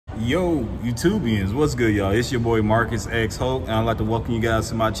Yo, YouTubians, what's good, y'all? It's your boy Marcus X Hope, and I'd like to welcome you guys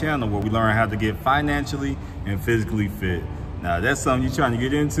to my channel where we learn how to get financially and physically fit. Now, if that's something you're trying to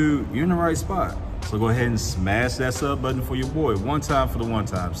get into, you're in the right spot. So go ahead and smash that sub button for your boy, one time for the one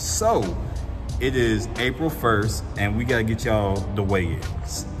time. So, it is April 1st, and we gotta get y'all the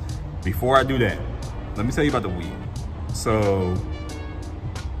weigh-ins. Before I do that, let me tell you about the weed. So,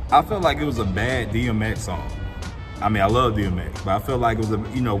 I felt like it was a bad DMX song. I mean, I love DMX, but I feel like it was,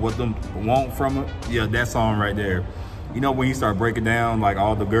 what them want from it. Yeah, that song right there. You know, when he started breaking down like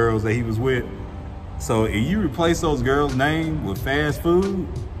all the girls that he was with. So if you replace those girls' name with fast food,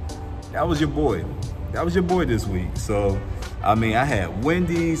 that was your boy. That was your boy this week. So, I mean, I had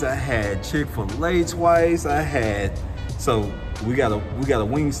Wendy's, I had Chick-fil-A twice, so we got a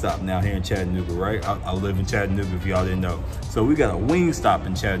Wingstop now here in Chattanooga, right? I live in Chattanooga if y'all didn't know. So we got a Wingstop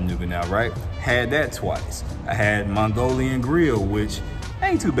in Chattanooga now, right? Had that twice. I had Mongolian Grill, which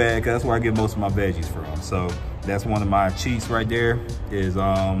ain't too bad because that's where I get most of my veggies from. So that's one of my cheats right there is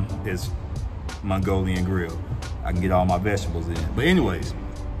Mongolian Grill. I can get all my vegetables in. But anyways,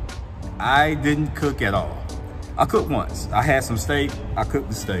 I didn't cook at all. I cooked once. I had some steak, I cooked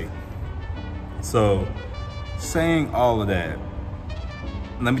the steak. So saying all of that,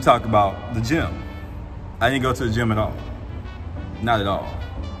 let me talk about the gym. I didn't go to the gym at all. Not at all.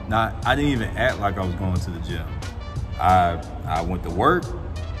 I didn't even act like I was going to the gym. I went to work,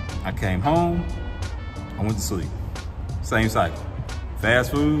 I came home, I went to sleep. Same cycle.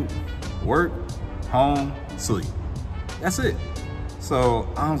 Fast food, work, home, sleep. That's it. So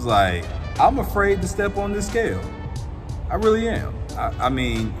I was like, I'm afraid to step on this scale. I really am. I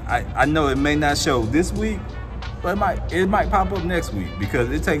mean, I know it may not show this week, but it might pop up next week because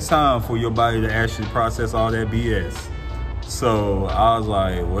it takes time for your body to actually process all that BS. So I was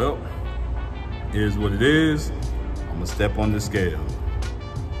like, well, it is what it is. I'm gonna step on the scale.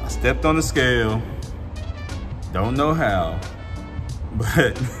 I stepped on the scale. Don't know how,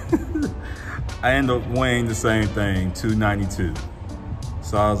 but I ended up weighing the same thing, 292.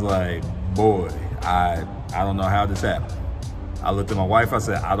 So I was like, boy, I don't know how this happened. I looked at my wife, I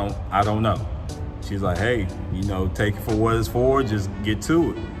said, I don't know. She's like, hey, take it for what it's for, just get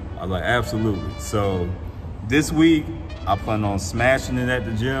to it. I was like, absolutely. So this week, I plan on smashing it at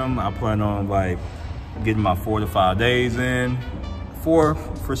the gym. I plan on like getting my 4 to 5 days in. 4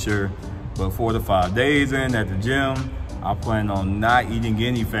 for sure, but 4 to 5 days in at the gym. I plan on not eating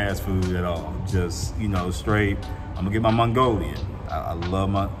any fast food at all. Just, straight, I'm gonna get my Mongolian. I love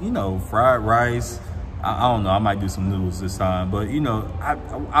my, fried rice. I don't know, I might do some noodles this time, but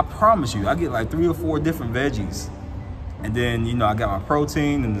I promise you, I get like 3 or 4 different veggies. And then, I got my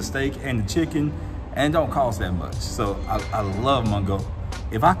protein and the steak and the chicken, and it don't cost that much. So I love Mongolian.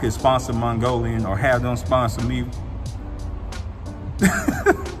 If I could sponsor Mongolian or have them sponsor me.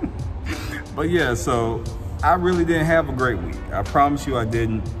 But yeah, so I really didn't have a great week. I promise you I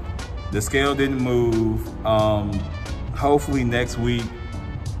didn't. The scale didn't move. Hopefully next week,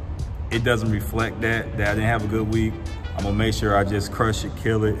 it doesn't reflect that I didn't have a good week. I'm gonna make sure I just crush it,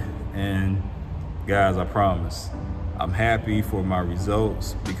 kill it. And guys, I promise, I'm happy for my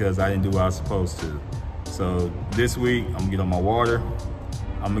results because I didn't do what I was supposed to. So this week, I'm gonna get on my water.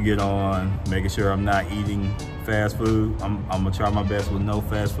 I'm gonna get on making sure I'm not eating fast food. I'm gonna try my best with no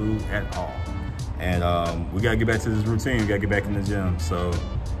fast food at all. And we gotta get back to this routine. We gotta get back in the gym. So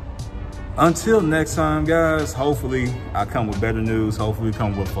until next time, guys, hopefully I come with better news. Hopefully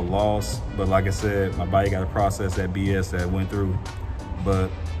come with a loss. But like I said, my body gotta process that BS that I went through. But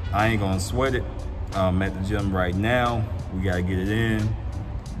I ain't gonna sweat it. I'm at the gym right now. We gotta get it in.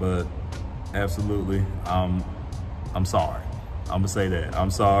 But absolutely, I'm sorry. I'm gonna say that.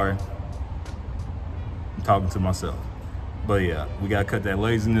 I'm sorry. I'm talking to myself. But yeah, we gotta cut that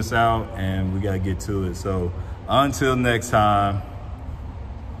laziness out and we gotta get to it. So until next time,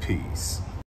 peace.